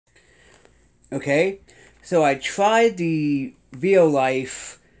Okay? So I tried the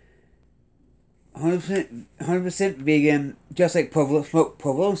Violife 100% vegan, just like smoked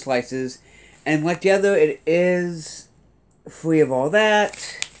provolone slices. And like the other, it is free of all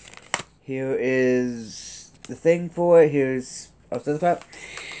that. Here is the thing for it. Here's the crap.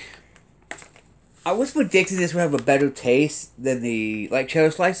 I was predicting this would have a better taste than the like cheddar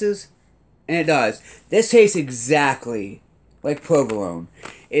slices, and it does. This tastes exactly like provolone.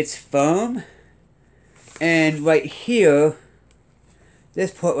 It's firm, and right here,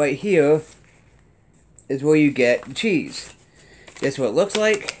 this part right here, is where you get the cheese. This is what it looks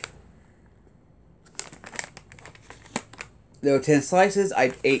like. There were 10 slices.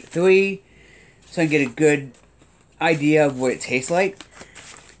 I ate 3, so I can get a good idea of what it tastes like.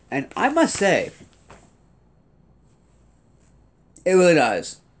 And I must say, it really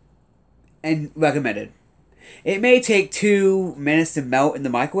does. And recommended. It may take 2 minutes to melt in the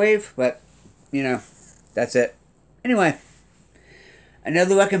microwave, but, you know, that's it. Anyway,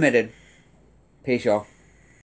 another recommended. Peace, y'all.